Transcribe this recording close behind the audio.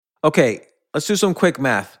Okay, let's do some quick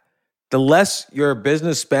math. The less your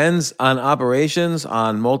business spends on operations,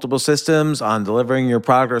 on multiple systems, on delivering your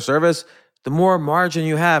product or service, the more margin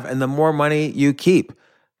you have and the more money you keep.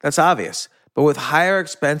 That's obvious. But with higher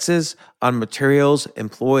expenses on materials,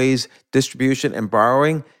 employees, distribution, and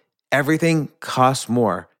borrowing, everything costs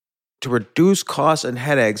more. To reduce costs and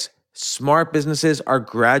headaches, smart businesses are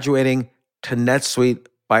graduating to NetSuite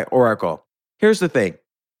by Oracle. Here's the thing.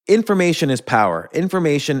 Information is power.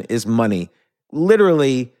 Information is money.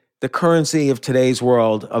 Literally, the currency of today's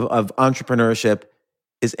world of entrepreneurship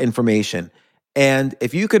is information. And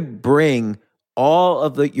if you could bring all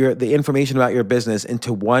of the information about your business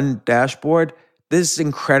into one dashboard, this is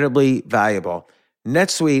incredibly valuable.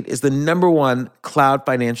 NetSuite is the number one cloud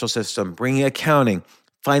financial system, bringing accounting,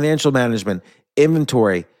 financial management,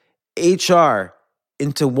 inventory, HR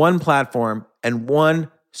into one platform and one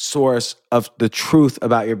source of the truth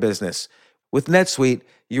about your business. With NetSuite,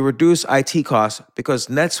 you reduce IT costs because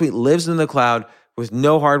NetSuite lives in the cloud with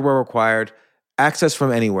no hardware required, access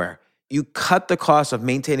from anywhere. You cut the cost of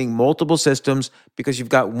maintaining multiple systems because you've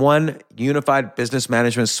got one unified business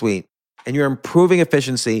management suite. And you're improving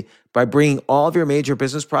efficiency by bringing all of your major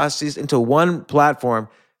business processes into one platform,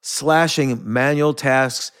 slashing manual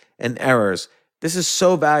tasks and errors. This is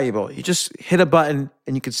so valuable. You just hit a button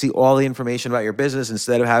and you can see all the information about your business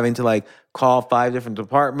instead of having to call 5 different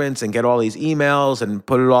departments and get all these emails and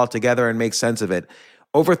put it all together and make sense of it.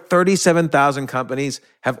 Over 37,000 companies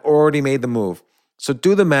have already made the move. So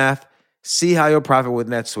do the math, see how you'll profit with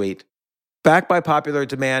NetSuite. Backed by popular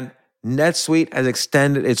demand, NetSuite has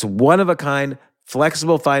extended its one-of-a-kind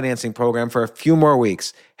flexible financing program for a few more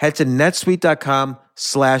weeks. Head to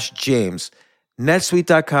netsuite.com/James.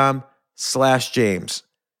 netsuite.com/James.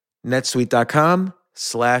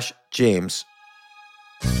 netsuite.com/James.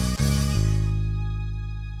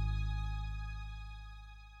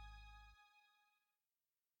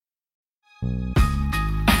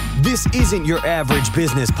 This isn't your average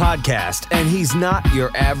business podcast, and he's not your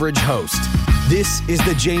average host. This is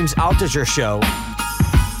the James Altucher Show.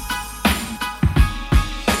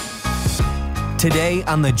 Today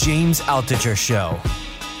on the James Altucher Show.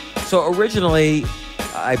 So originally,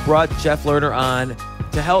 I brought Jeff Lerner on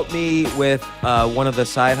to help me with one of the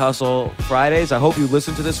Side Hustle Fridays. I hope you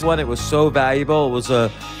listened to this one. It was so valuable. It was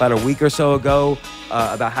about a week or so ago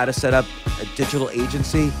about how to set up a digital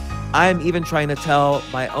agency. I'm even trying to tell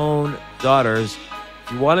my own daughters,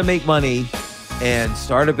 if you want to make money and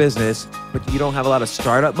start a business, but you don't have a lot of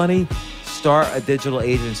startup money, start a digital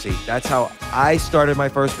agency. That's how I started my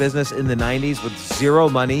first business in the 90s with zero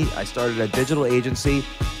money. I started a digital agency,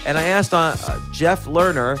 and I asked Jeff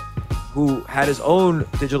Lerner, who had his own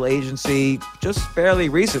digital agency just fairly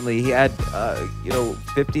recently. He had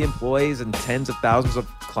 50 employees and tens of thousands of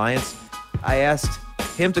clients. I asked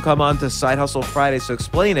him to come on to Side Hustle Fridays to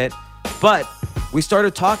explain it, but we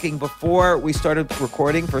started talking before we started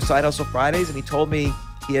recording for Side Hustle Fridays, and he told me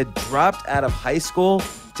he had dropped out of high school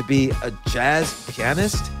to be a jazz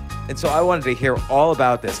pianist. And so I wanted to hear all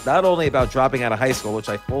about this, not only about dropping out of high school, which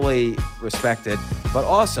I fully respected, but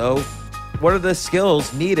also what are the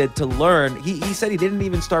skills needed to learn. He said he didn't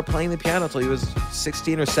even start playing the piano until he was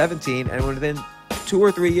 16 or 17, and within 2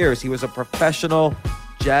 or 3 years, he was a professional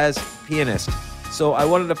jazz pianist. So I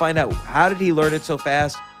wanted to find out, how did he learn it so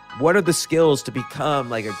fast? What are the skills to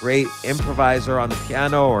become a great improviser on the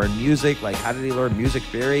piano or in music? How did he learn music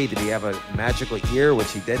theory? Did he have a magical ear,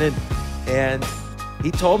 which he didn't? And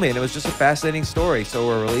he told me, and it was just a fascinating story. So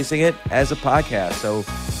we're releasing it as a podcast. So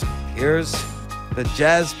here's the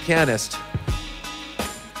jazz pianist.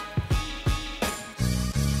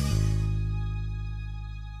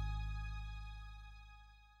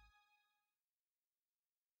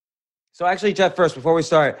 So actually, Jeff, first, before we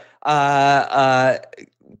start, to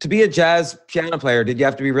be a jazz piano player, did you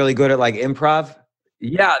have to be really good at improv?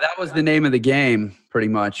 Yeah, that was the name of the game, pretty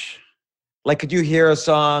much. Could you hear a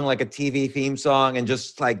song, a TV theme song, and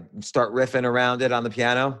just start riffing around it on the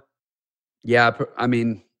piano? Yeah,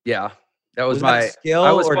 yeah. That was my skill,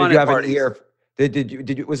 I was or fun did you at have parties. an ear?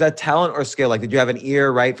 Did you? Was that talent or skill? Did you have an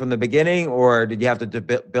ear right from the beginning, or did you have to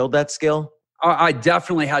build that skill? I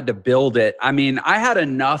definitely had to build it. I had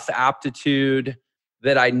enough aptitude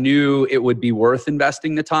that I knew it would be worth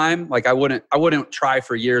investing the time. I wouldn't try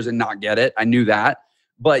for years and not get it. I knew that,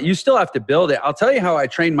 but you still have to build it. I'll tell you how I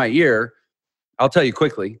trained my ear. I'll tell you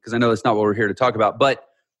quickly, because I know that's not what we're here to talk about. But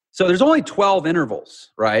so there's only 12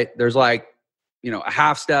 intervals, right? There's a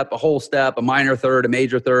half step, a whole step, a minor third, a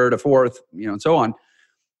major third, a fourth, and so on.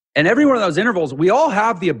 And every one of those intervals, we all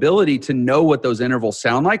have the ability to know what those intervals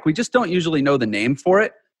sound like. We just don't usually know the name for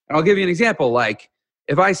it. And I'll give you an example.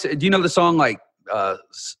 If I said, do you know the song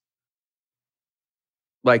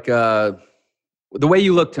like The Way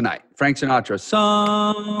You Look Tonight, Frank Sinatra.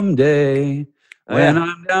 Someday when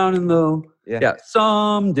I'm down and low. Yeah.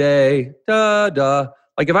 Someday, da, da.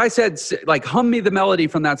 Like if I said, like, hum me the melody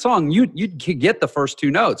from that song, you'd get the first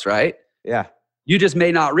two notes, right? Yeah. You just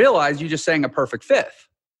may not realize you just sang a perfect fifth.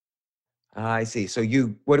 I see. So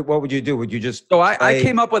what would you do? Would you just So I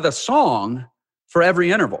came up with a song for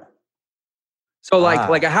every interval. So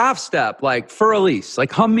like a half step, like for Elise,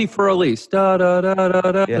 like hum me for Elise. Da da da da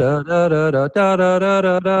da da da da da da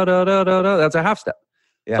da da da da da. That's a half step.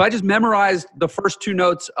 Yeah. So I just memorized the first two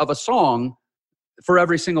notes of a song for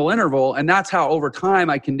every single interval, and that's how over time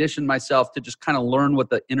I conditioned myself to just kind of learn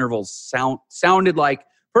what the intervals sounded like.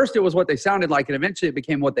 First, it was what they sounded like, and eventually it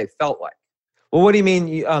became what they felt like. Well, what do you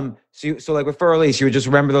mean? So like with For Elise, you would just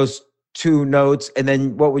remember those two notes, and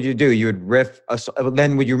then what would you do? You would riff.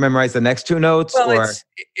 Then would you memorize the next two notes? Well,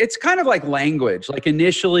 it's kind of like language. Like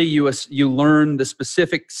initially, you learn the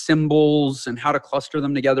specific symbols and how to cluster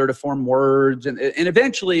them together to form words, and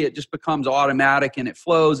eventually it just becomes automatic and it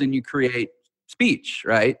flows, and you create speech,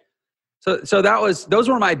 right? So those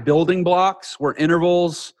were my building blocks. Were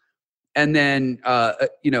intervals, and then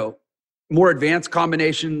more advanced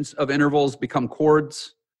combinations of intervals become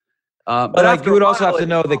chords. But like you would also have to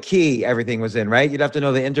know the key everything was in, right? You'd have to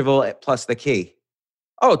know the interval plus the key.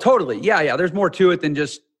 Oh, totally. Yeah. There's more to it than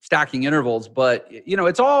just stacking intervals, but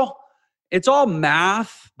it's all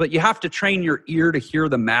math, but you have to train your ear to hear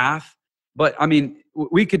the math. But I mean,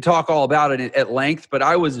 we could talk all about it at length, but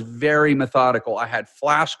I was very methodical. I had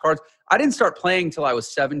flashcards. I didn't start playing till I was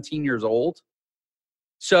 17 years old.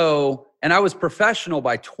 And I was professional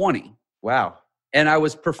by 20. Wow. And I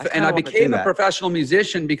became a professional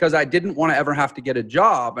musician because I didn't want to ever have to get a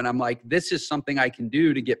job. And I'm like, this is something I can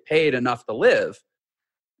do to get paid enough to live.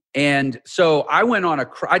 And so I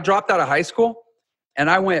dropped out of high school and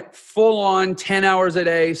I went full on 10 hours a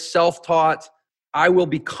day, self-taught. I will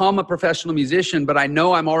become a professional musician, but I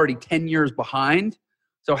know I'm already 10 years behind.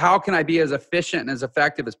 So how can I be as efficient and as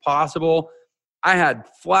effective as possible? I had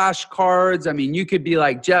flashcards. I mean, you could be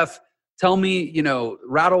like, Jeff, tell me,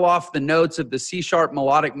 rattle off the notes of the C#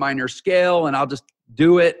 melodic minor scale, and I'll just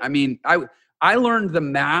do it. I mean, I learned the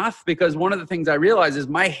math because one of the things I realized is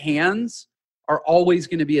my hands are always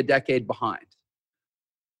going to be a decade behind.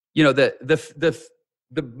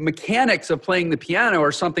 The mechanics of playing the piano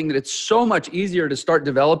are something that it's so much easier to start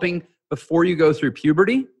developing before you go through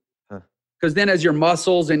puberty. Because then as your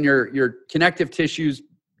muscles and your connective tissues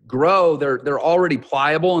grow, they're already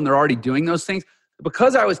pliable and they're already doing those things.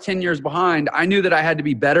 Because I was 10 years behind, I knew that I had to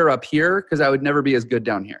be better up here because I would never be as good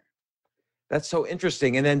down here. That's so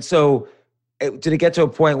interesting. And then did it get to a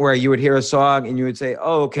point where you would hear a song and you would say,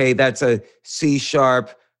 oh, okay, that's a C#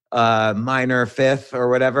 minor fifth or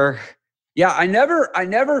whatever? Yeah, I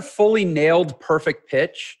never fully nailed perfect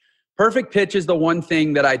pitch. Perfect pitch is the one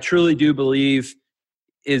thing that I truly do believe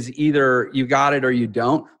is either you got it or you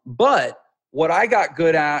don't. But what I got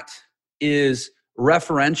good at is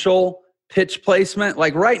referential pitch placement.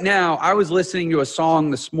 Like right now, I was listening to a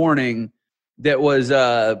song this morning that was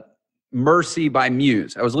Mercy by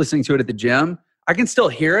Muse. I was listening to it at the gym. I can still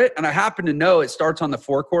hear it, and I happen to know it starts on the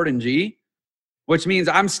 4 chord in G, which means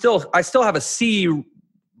I still have a C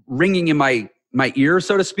ringing in my ear,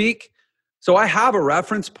 so to speak. So I have a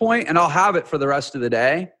reference point, and I'll have it for the rest of the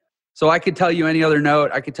day. So I could tell you any other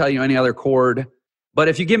note, I could tell you any other chord. But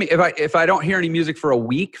if you give me, if I don't hear any music for a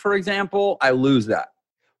week, for example, I lose that.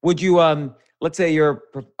 Would you, let's say you're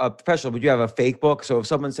a professional, would you have a fake book? So if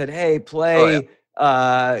someone said, hey, play,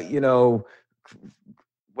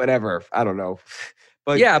 whatever, I don't know.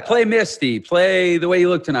 But yeah, play Misty, play The Way You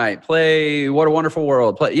Look Tonight, play What a Wonderful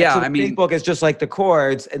World. Play, yeah, so the fake book is just like the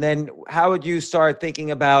chords. And then how would you start thinking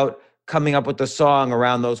about coming up with the song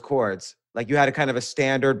around those chords? Like you had a kind of a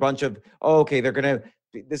standard bunch of,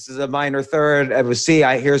 this is a minor third, it was C,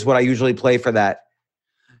 here's what I usually play for that.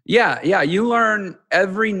 Yeah. You learn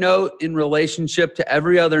every note in relationship to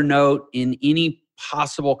every other note in any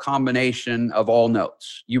possible combination of all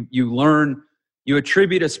notes. You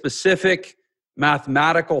attribute a specific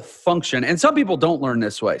mathematical function. And some people don't learn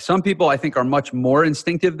this way. Some people I think are much more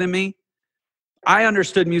instinctive than me. I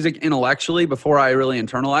understood music intellectually before I really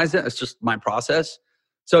internalized it. It's just my process.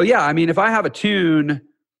 So yeah, I mean, if I have a tune,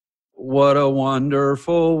 What a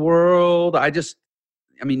Wonderful World,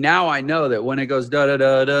 now I know that when it goes da da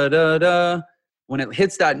da da da da, when it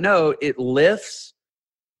hits that note, it lifts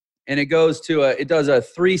and it goes to it does a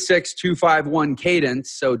 3-6-2-5-1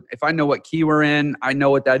 cadence. So if I know what key we're in, I know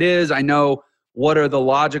what that is. I know what are the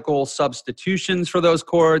logical substitutions for those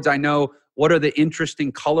chords. I know what are the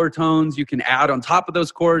interesting color tones you can add on top of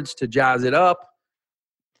those chords to jazz it up.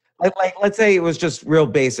 Like let's say it was just real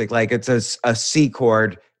basic, like it's a C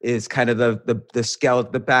chord is kind of the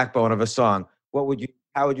skeleton, the backbone of a song.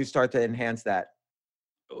 How would you start to enhance that?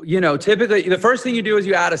 Typically the first thing you do is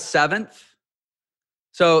you add a seventh.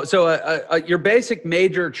 So your basic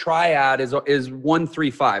major triad is 1,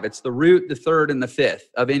 3, 5. It's the root, the third, and the fifth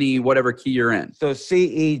of any whatever key you're in. So C,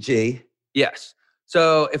 E, G. Yes.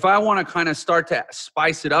 So if I want to kind of start to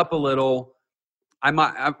spice it up a little,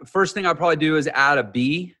 first thing I'd probably do is add a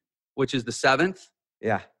B, which is the seventh.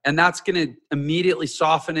 Yeah. And that's going to immediately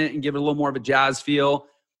soften it and give it a little more of a jazz feel.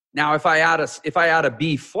 Now, if I add a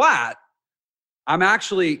B flat, I'm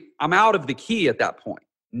out of the key at that point.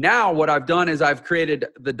 Now what I've done is I've created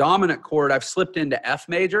the dominant chord. I've slipped into F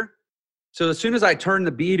major. So as soon as I turn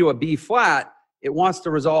the B to a B flat, it wants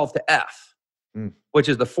to resolve to F, which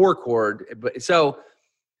is the 4 chord. But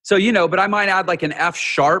but I might add like an F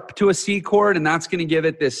sharp to a C chord, and that's going to give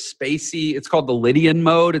it this spacey, it's called the Lydian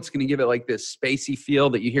mode. It's going to give it like this spacey feel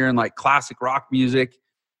that you hear in like classic rock music.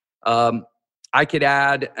 I could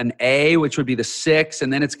add an A, which would be the 6,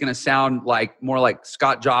 and then it's going to sound like more like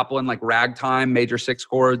Scott Joplin, like ragtime, major 6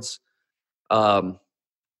 chords. I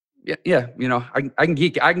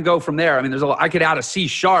can go from there. I mean, I could add a C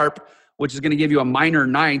sharp, which is going to give you a minor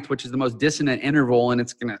ninth, which is the most dissonant interval, and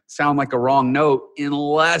it's going to sound like a wrong note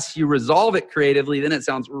unless you resolve it creatively. Then it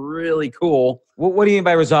sounds really cool. What do you mean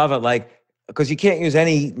by resolve it? Like, because you can't use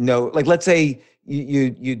any note. Like, let's say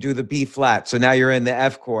you do the B flat, so now you're in the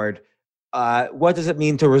F chord. What does it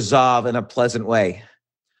mean to resolve in a pleasant way?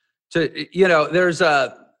 So, there's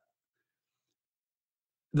the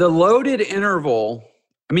loaded interval.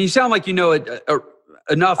 I mean, you sound like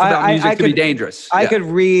enough about music to be dangerous.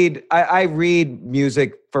 I read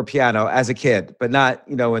music for piano as a kid, but not,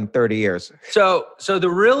 in 30 years. So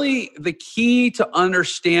the key to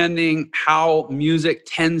understanding how music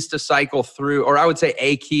tends to cycle through, or I would say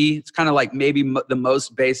a key, it's kind of like maybe the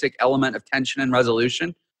most basic element of tension and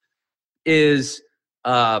resolution, is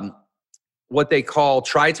what they call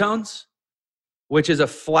tritones, which is a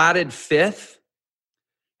flatted fifth.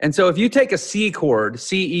 And so if you take a C chord,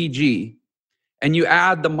 C, E, G, and you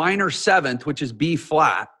add the minor 7th, which is B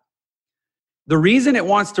flat, the reason it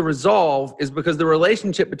wants to resolve is because the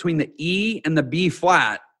relationship between the E and the B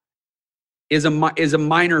flat is a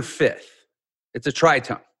minor 5th. It's a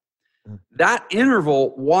tritone. That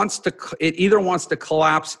interval either wants to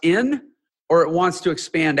collapse in or it wants to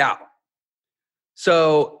expand out.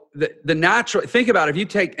 So the natural, think about it, if you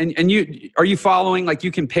take, are you following, like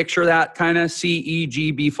you can picture that kind of C, E,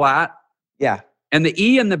 G, B flat? Yeah. And the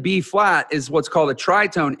E and the B flat is what's called a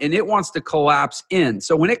tritone, and it wants to collapse in.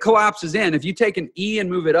 So when it collapses in, if you take an E and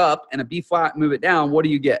move it up and a B flat and move it down, what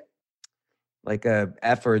do you get? Like a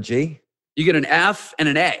F or a G? You get an F and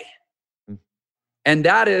an A. And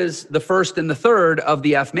that is the first and the third of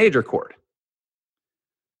the F major chord.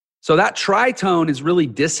 So that tritone is really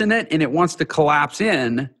dissonant and it wants to collapse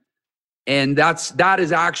in. And that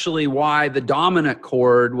is actually why the dominant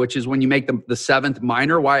chord, which is when you make the 7th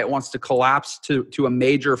minor, why it wants to collapse to a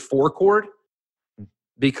major 4 chord,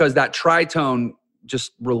 because that tritone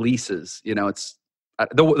just releases. It's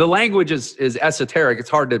the language is esoteric.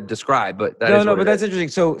 It's hard to describe, but that's interesting.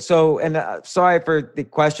 So sorry for the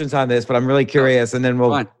questions on this, but I'm really curious. And then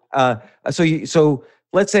we'll. So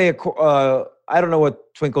let's say I don't know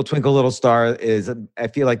what Twinkle Twinkle Little Star is. I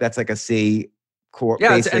feel like that's like a C chord.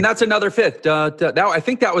 Yeah, and that's another fifth. I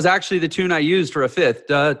think that was actually the tune I used for a fifth.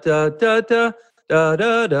 Da da da da da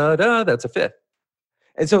da da da. That's a fifth.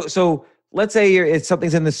 And so let's say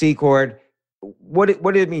something's in the C chord. What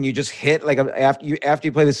did it mean? You just hit like after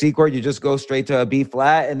you play the C chord, you just go straight to a B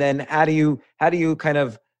flat, and then how do you kind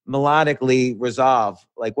of melodically resolve?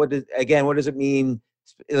 Like what does it mean?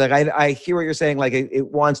 Like I hear what you're saying. Like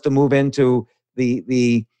it wants to move into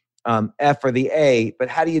the F or the A, but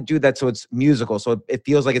how do you do that so it's musical? So it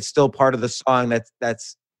feels like it's still part of the song.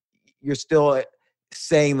 That's you're still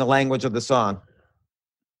saying the language of the song.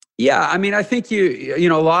 Yeah, I mean, I think a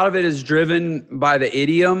lot of it is driven by the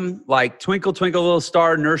idiom, like Twinkle Twinkle Little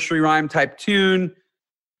Star, nursery rhyme type tune.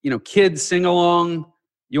 Kids sing along.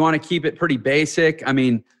 You want to keep it pretty basic. I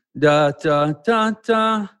mean, da da da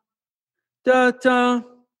da da da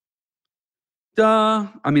da.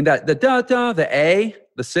 I mean that the da da, the A,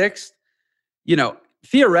 the 6th.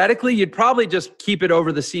 Theoretically, you'd probably just keep it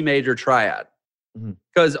over the C major triad.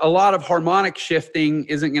 Because a lot of harmonic shifting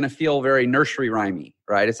isn't going to feel very nursery rhymey,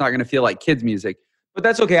 right? It's not going to feel like kids' music. But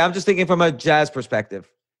that's okay. I'm just thinking from a jazz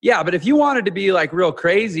perspective. Yeah, but if you wanted to be like real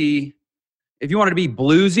crazy, if you wanted to be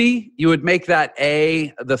bluesy, you would make that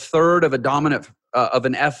A the third of a dominant of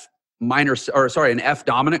an F minor, an F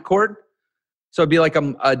dominant chord. So it'd be like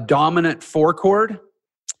a dominant 4 chord.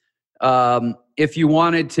 If you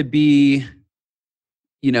wanted to be,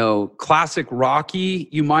 classic Rocky,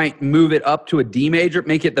 you might move it up to a D major,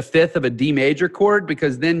 make it the fifth of a D major chord,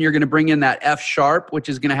 because then you're going to bring in that F sharp, which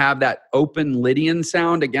is going to have that open Lydian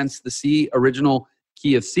sound against the C, original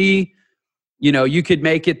key of C. You could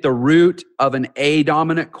make it the root of an A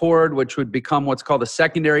dominant chord, which would become what's called a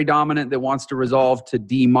secondary dominant that wants to resolve to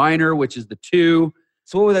D minor, which is the 2.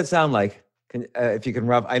 So what would that sound like? If you can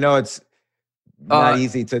rough, I know it's not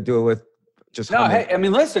easy to do it with just humming. Hey,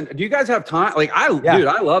 listen, do you guys have time? Dude,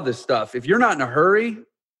 I love this stuff. If you're not in a hurry.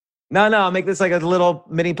 No, I'll make this like a little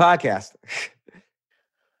mini podcast.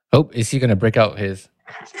 Oh, is he going to break out his...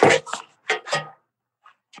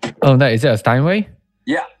 Oh, no, is it a Steinway?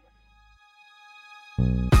 Yeah.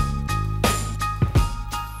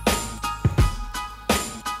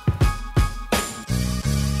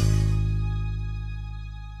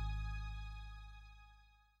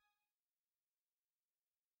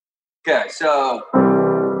 Okay, so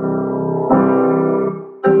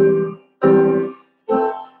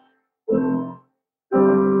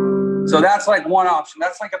that's like one option.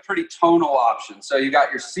 That's like a pretty tonal option. So you got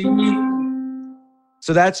your C.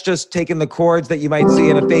 So that's just taking the chords that you might see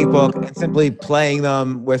in a fake book and simply playing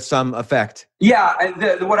them with some effect. Yeah,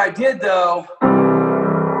 and what I did though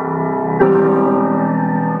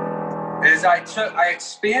is I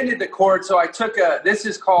expanded the chord. So I took this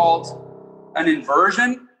is called an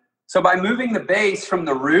inversion. So by moving the bass from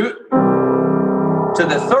the root to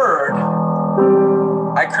the third,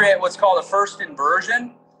 I create what's called a first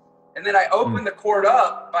inversion. And then I open the chord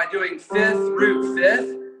up by doing fifth, root,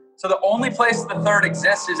 fifth. So the only place the third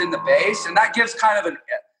exists is in the bass. And that gives kind of,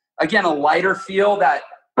 a lighter feel that...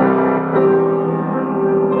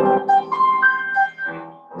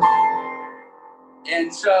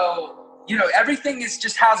 And so, everything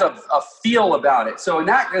just has a feel about it. So in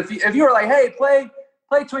that, if you were like, hey, play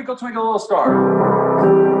Twinkle, Twinkle, Little Star.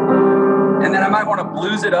 And then I might want to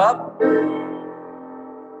blues it up.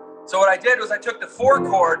 So what I did was I took the 4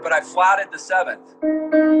 chord, but I flatted the 7th.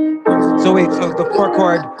 So wait, so the 4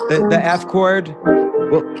 chord, the F chord,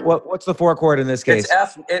 what's the 4 chord in this case? It's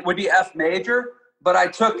F, it would be F major, but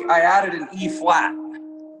I added an E flat.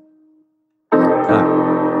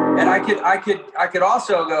 And I could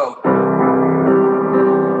also go.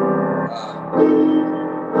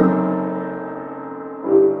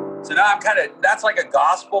 So now that's like a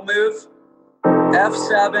gospel move.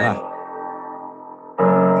 F7.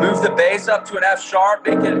 Move the bass up to an F sharp,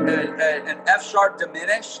 make it an F sharp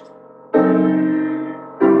diminished.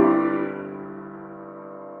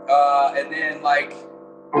 And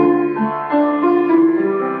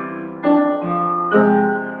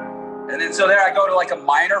then so there I go to like a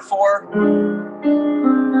minor 4,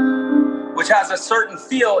 which has a certain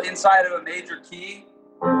feel inside of a major key.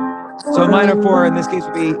 So minor 4 in this case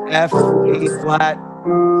would be F, A flat.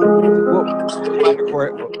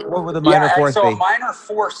 What would the minor 4s be? So a minor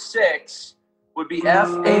 4/6 would be F,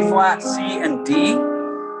 A flat, C, and D,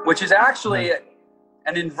 which is actually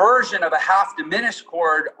an inversion of a half diminished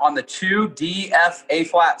chord on the 2, D, F, A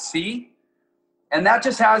flat, C. And that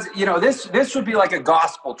just has, this would be like a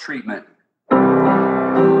gospel treatment.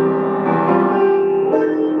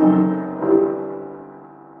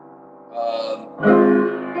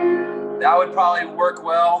 That would probably work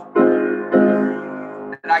well.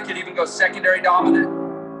 And I could even go secondary dominant.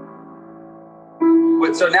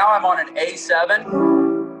 So now I'm on an A7.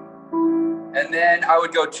 And then I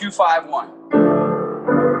would go 2-5-1.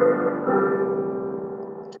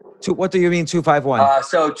 What do you mean 2-5-1?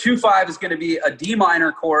 So 2-5 is going to be a D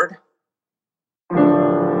minor chord,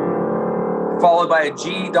 followed by a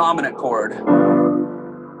G dominant chord.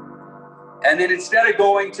 And then instead of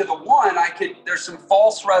going to the 1, there's some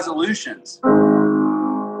false resolutions.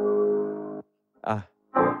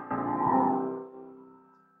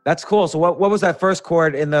 That's cool. So what was that first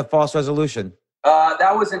chord in the false resolution?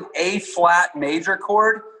 That was an A flat major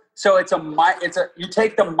chord. So you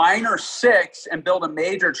take the minor 6 and build a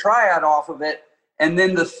major triad off of it, and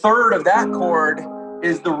then the third of that chord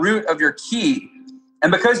is the root of your key.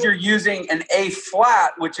 And because you're using an A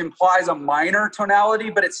flat, which implies a minor tonality,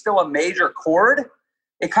 but it's still a major chord,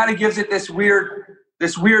 it kind of gives it this weird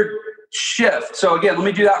shift. So again, let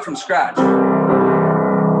me do that from scratch.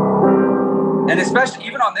 And especially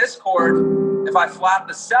even on this chord, if I flat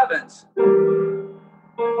the 7th,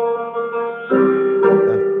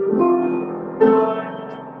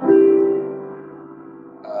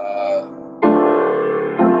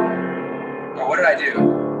 what did I do?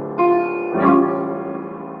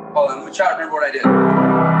 Hold on, let me try to remember what I did.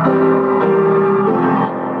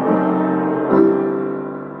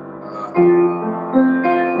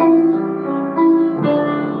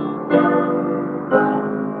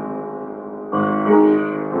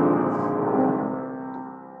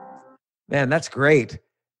 Man, that's great.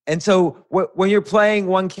 And so when you're playing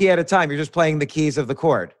one key at a time, you're just playing the keys of the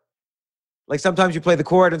chord. Like sometimes you play the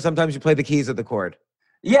chord and sometimes you play the keys of the chord.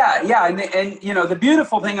 Yeah. And you know, the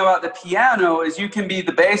beautiful thing about the piano is you can be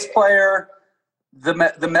the bass player,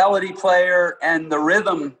 the melody player, and the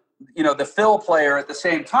rhythm, you know, the fill player at the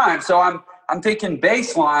same time. So I'm thinking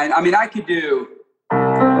bass line. I mean, I could do,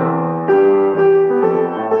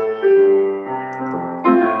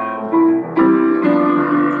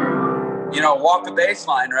 you know, walk the bass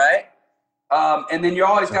line, right? And then you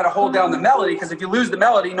always got to hold down the melody, because if you lose the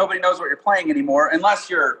melody, nobody knows what you're playing anymore, unless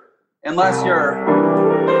you're. I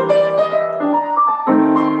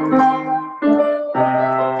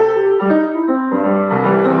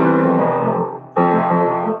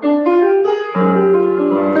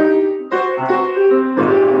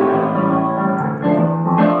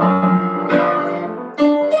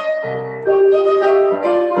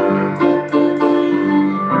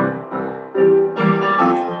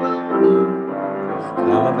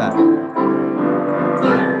love that.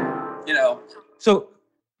 You know.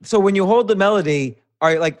 So when you hold the melody, all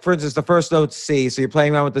right, like for instance, the first note's C, so you're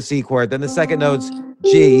playing around with the C chord. Then the second note's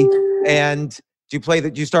G, and do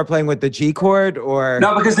you start playing with the G chord or?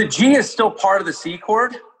 No, because the G is still part of the C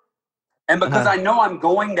chord, and because I know I'm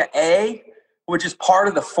going to A, which is part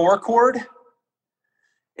of the 4 chord,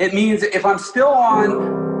 it means if I'm still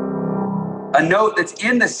on a note that's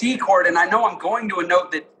in the C chord, and I know I'm going to a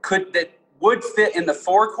note that would fit in the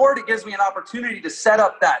 4 chord, it gives me an opportunity to set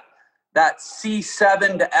up that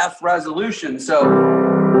C7 to F resolution. So,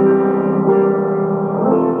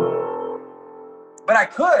 but I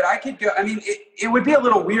could go, I mean, it would be a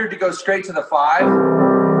little weird to go straight to the 5.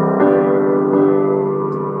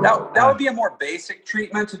 That would be a more basic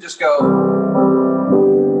treatment, to just go.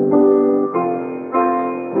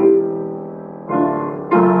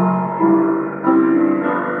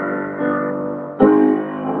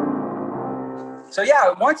 So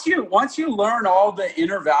yeah, once you learn all the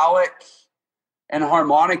intervallic and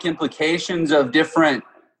harmonic implications of different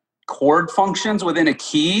chord functions within a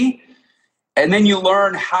key, and then you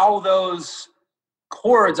learn how those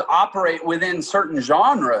chords operate within certain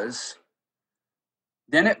genres,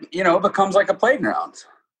 then it, you know, becomes like a playground.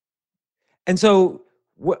 And so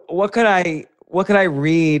what could I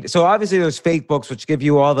read? So obviously there's fake books which give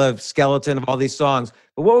you all the skeleton of all these songs,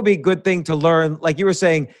 but what would be a good thing to learn? Like you were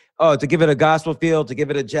saying, to give it a gospel feel, to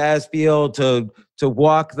give it a jazz feel, to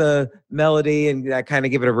walk the melody and that kind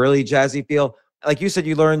of give it a really jazzy feel. Like you said,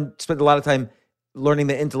 spent a lot of time learning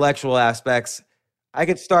the intellectual aspects. I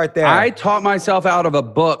could start there. I taught myself out of a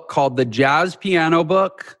book called The Jazz Piano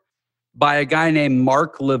Book by a guy named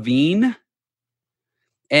Mark Levine.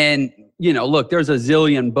 And, you know, look, there's a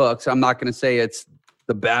zillion books. I'm not going to say it's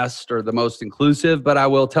the best or the most inclusive, but I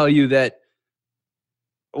will tell you that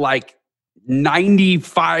like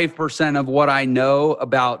 95% of what I know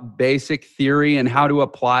about basic theory and how to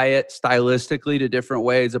apply it stylistically to different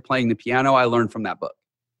ways of playing the piano, I learned from that book.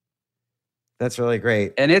 That's really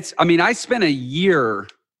great. And I spent a year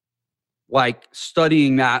like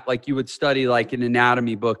studying that, like you would study like an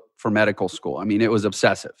anatomy book for medical school. I mean, it was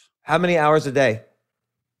obsessive. How many hours a day?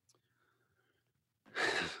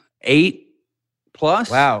 8 plus.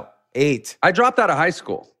 Wow, 8. I dropped out of high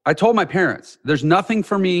school. I told my parents, there's nothing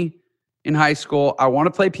for me in high school. I want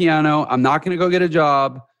to play piano. I'm not going to go get a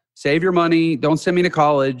job. Save your money. Don't send me to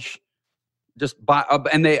college. Just buy.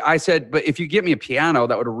 I said, but if you get me a piano,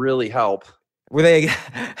 that would really help. Were they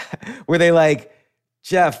like,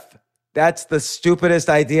 Jeff, that's the stupidest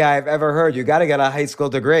idea I've ever heard. You got to get a high school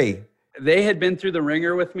degree. They had been through the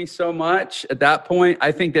ringer with me so much at that point.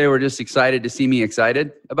 I think they were just excited to see me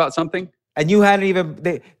excited about something. And you hadn't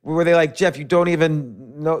even, were they like, Jeff, you don't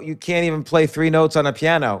even know, you can't even play 3 notes on a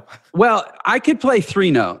piano? Well, I could play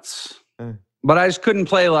 3 notes, but I just couldn't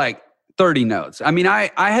play like 30 notes. I mean,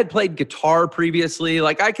 I had played guitar previously.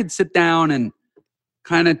 Like I could sit down and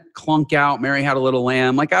kind of clunk out Mary Had a Little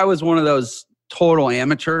Lamb. Like I was one of those total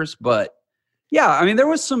amateurs, but yeah, I mean, there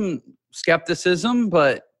was some skepticism,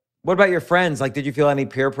 but. What about your friends? Like, did you feel any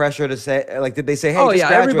peer pressure to say, like, did they say, hey, oh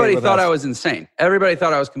yeah, everybody thought us? I was insane. Everybody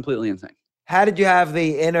thought I was completely insane. How did you have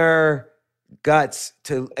the inner guts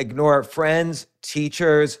to ignore friends,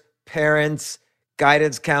 teachers, parents,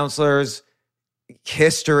 guidance counselors,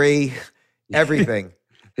 history, everything?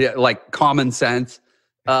 Yeah, like common sense.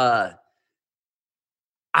 I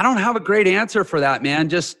don't have a great answer for that, man.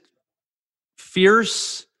 Just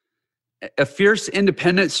a fierce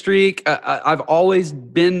independent streak. I've always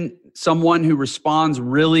been someone who responds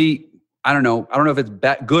really, I don't know if it's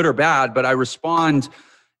good or bad, but I respond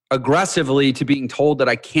aggressively to being told that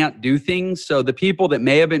I can't do things. So the people that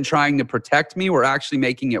may have been trying to protect me were actually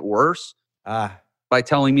making it worse. by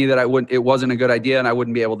telling me that it wasn't a good idea and I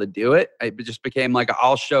wouldn't be able to do it. It just became like,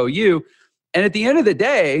 I'll show you. And at the end of the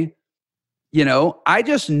day, I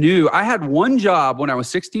just knew I had one job when I was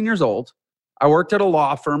 16 years old. I worked at a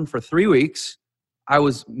law firm for 3 weeks. I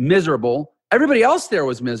was miserable. Everybody else there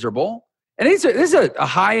was miserable. And this is a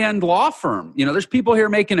high-end law firm. There's people here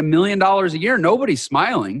making $1 million a year. Nobody's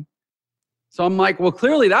smiling. So I'm like, well,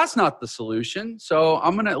 clearly that's not the solution. So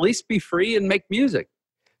I'm going to at least be free and make music.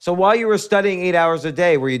 So while you were studying 8 hours a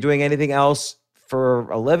day, were you doing anything else for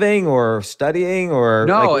a living or studying or?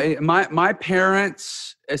 No, my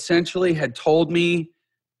parents essentially had told me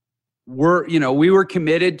we were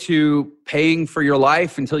committed to paying for your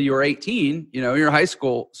life until you were 18. You're a high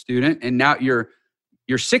school student and now you're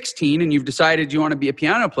 16 and you've decided you want to be a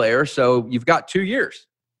piano player. So you've got 2 years.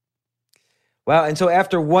 Wow. And so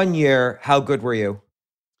after 1 year, how good were you?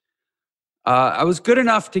 I was good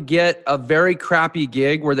enough to get a very crappy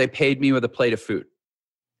gig where they paid me with a plate of food.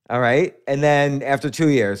 All right. And then after 2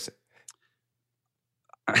 years?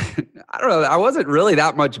 I don't know. I wasn't really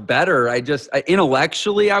that much better.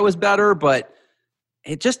 Intellectually I was better, but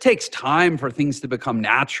it just takes time for things to become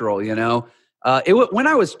natural, when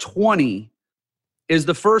I was 20 is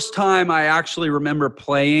the first time I actually remember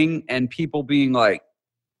playing and people being like,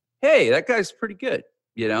 hey, that guy's pretty good,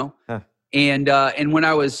 Huh. And when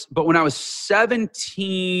I was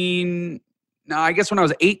 17, no, I guess when I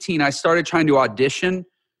was 18, I started trying to audition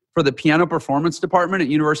for the piano performance department at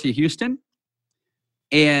University of Houston.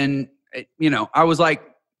 And, I was like,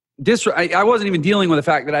 I wasn't even dealing with the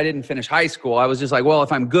fact that I didn't finish high school. I was just like, well,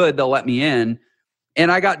 if I'm good, they'll let me in.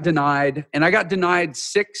 And I got denied. And I got denied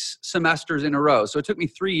 6 semesters in a row. So it took me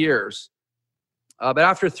 3 years. But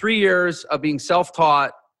after 3 years of being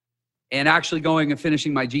self-taught and actually going and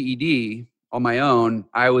finishing my GED on my own,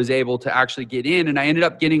 I was able to actually get in. And I ended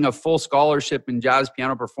up getting a full scholarship in jazz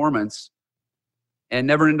piano performance and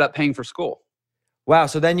never ended up paying for school. Wow.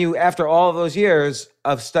 So then after all of those years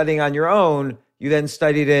of studying on your own, you then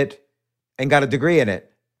studied it and got a degree in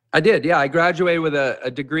it. I did. Yeah. I graduated with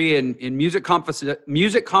a degree in music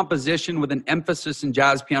composition with an emphasis in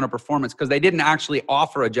jazz piano performance because they didn't actually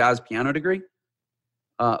offer a jazz piano degree.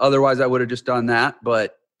 Otherwise I would have just done that.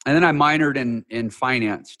 And then I minored in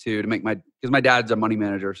finance too because my dad's a money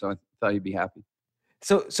manager. So I thought he'd be happy.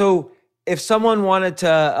 So if someone wanted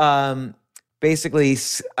to, basically,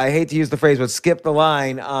 I hate to use the phrase, but skip the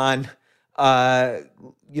line on,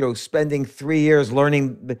 spending 3 years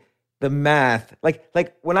learning the math.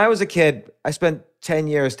 Like when I was a kid, I spent 10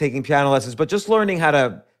 years taking piano lessons, but just learning how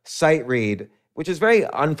to sight read, which is very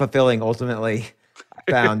unfulfilling ultimately,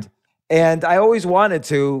 I found. And I always wanted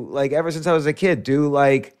to, ever since I was a kid, do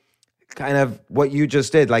kind of what you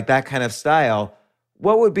just did, that kind of style.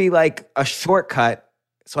 What would be a shortcut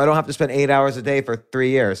so I don't have to spend 8 hours a day for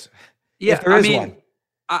 3 years? Yeah, if there is one.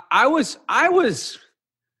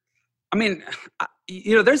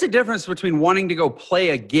 There's a difference between wanting to go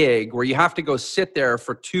play a gig where you have to go sit there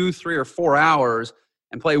for 2, 3, or 4 hours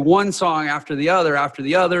and play one song after the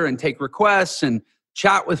other and take requests and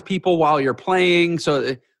chat with people while you're playing.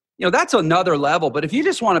 So, that's another level. But if you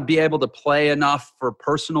just want to be able to play enough for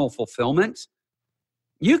personal fulfillment,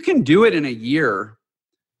 you can do it in a year.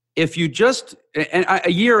 If you just,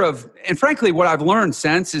 and frankly, what I've learned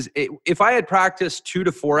since is if I had practiced 2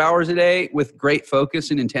 to 4 hours a day with great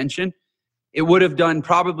focus and intention, it would have done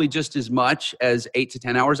probably just as much as 8 to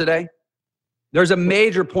 10 hours a day. There's a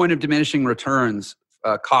major point of diminishing returns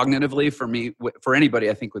cognitively for me, for anybody,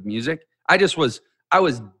 I think, with music. I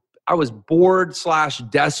was bored /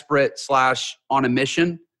 desperate / on a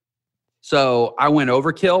mission. So I went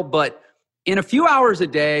overkill, but in a few hours a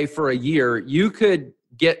day for a year,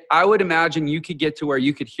 I would imagine you could get to where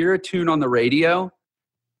you could hear a tune on the radio,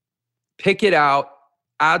 pick it out,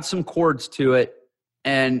 add some chords to it,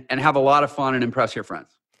 and have a lot of fun and impress your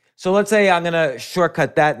friends. So let's say I'm going to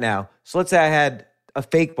shortcut that now. So let's say I had a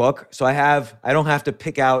fake book. So I don't have to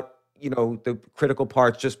pick out, the critical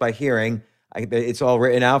parts just by hearing. It's all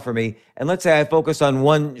written out for me. And let's say I focus on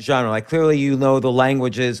one genre. Clearly, the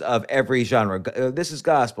languages of every genre. This is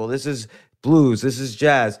gospel. This is blues. This is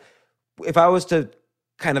jazz. If I was to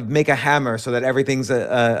kind of make a hammer so that everything's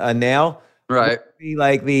a nail, right? What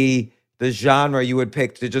would be the genre you would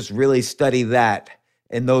pick to just really study that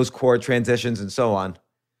and those chord transitions and so on?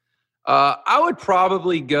 I would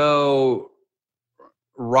probably go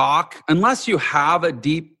rock, unless you have a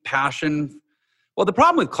deep passion. Well, the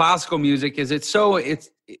problem with classical music is it's so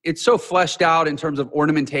fleshed out in terms of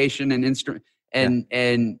ornamentation and instrument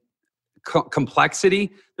and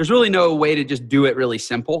complexity. There's really no way to just do it really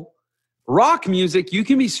simple. Rock music, you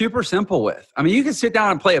can be super simple with. I mean, you can sit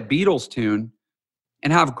down and play a Beatles tune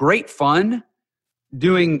and have great fun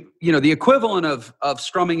doing, the equivalent of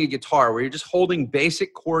strumming a guitar, where you're just holding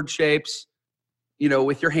basic chord shapes,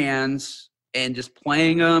 with your hands and just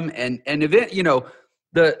playing them. And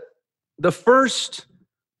the first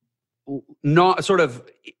not sort of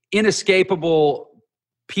inescapable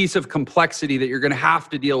piece of complexity that you're going to have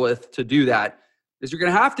to deal with to do that is you're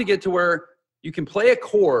going to have to get to where you can play a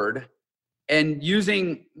chord and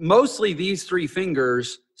using mostly these three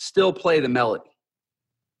fingers still play the melody.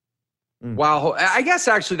 Wow. I guess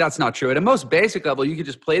actually that's not true. At a most basic level, you could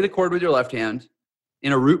just play the chord with your left hand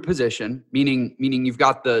in a root position, meaning you've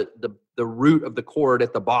got the root of the chord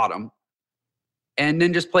at the bottom, and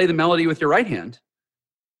then just play the melody with your right hand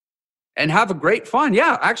and have a great fun.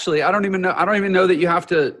 Yeah, actually, I don't even know that you have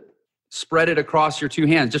to spread it across your two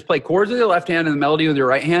hands. Just play chords with your left hand and the melody with your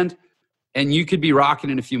right hand, and you could be rocking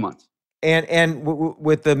in a few months. And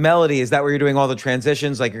with the melody, is that where you're doing all the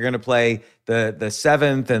transitions? Like you're going to play the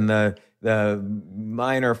seventh and the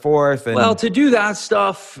minor fourth? Well, to do that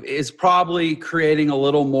stuff is probably creating a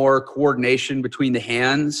little more coordination between the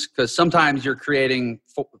hands, because sometimes you're creating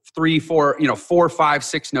 3, 4, 4, 5,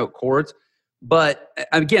 6 note chords. But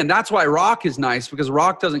again, that's why rock is nice, because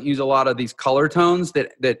rock doesn't use a lot of these color tones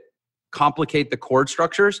that complicate the chord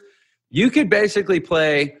structures. You could basically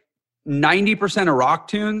play 90% of rock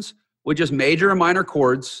tunes with just major and minor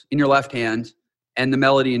chords in your left hand and the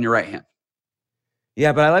melody in your right hand.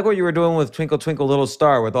 Yeah, but I like what you were doing with Twinkle Twinkle Little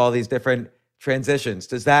Star with all these different transitions.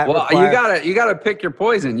 Does that you gotta pick your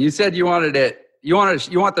poison. You said you wanted it. You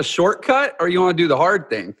want the shortcut, or you want to do the hard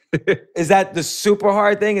thing? Is that the super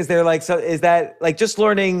hard thing? Is there is that like just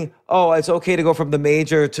learning, oh, it's okay to go from the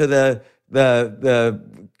major to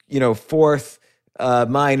the fourth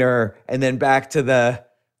minor and then back to the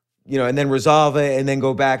and then resolve it and then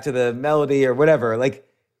go back to the melody or whatever. Like,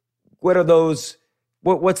 what are those?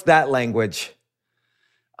 What's that language?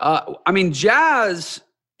 Jazz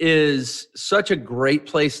is such a great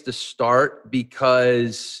place to start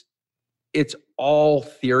because it's all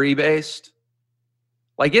theory based.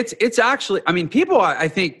 Like it's actually, people I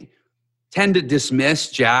think tend to dismiss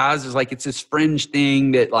jazz as like it's this fringe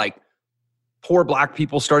thing that like poor black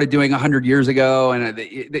people started doing 100 years ago, and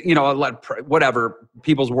whatever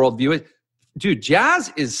people's worldview is. Dude,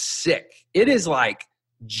 jazz is sick. It is like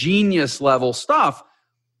genius level stuff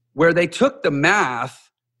where they took the math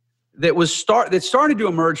that started to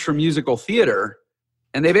emerge from musical theater,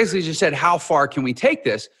 and they basically just said, how far can we take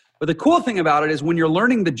this? But the cool thing about it is when you're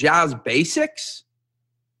learning the jazz basics,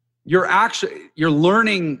 you're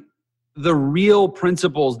learning the real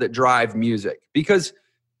principles that drive music. Because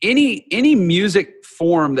any music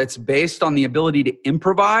form that's based on the ability to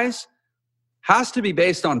improvise has to be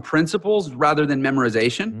based on principles rather than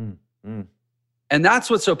memorization. And that's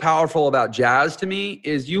what's so powerful about jazz to me,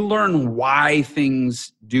 is you learn why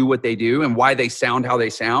things do what they do and why they sound how they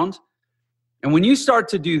sound. And when you start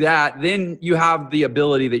to do that, then you have the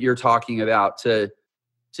ability that you're talking about to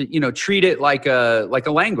treat it like a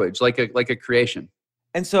language, like a creation.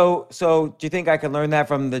 And so do you think I can learn that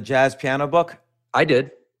from the jazz piano book? I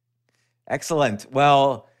did. Excellent.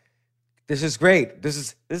 Well, this is great.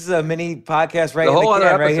 This is a mini podcast right the whole in the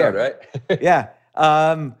other can episode, right here. right? Yeah.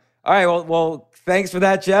 All right. Well, thanks for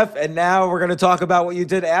that, Jeff. And now we're going to talk about what you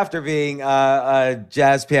did after being a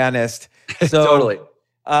jazz pianist. So, Totally.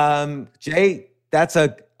 Jay, that's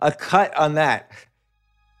a cut on that.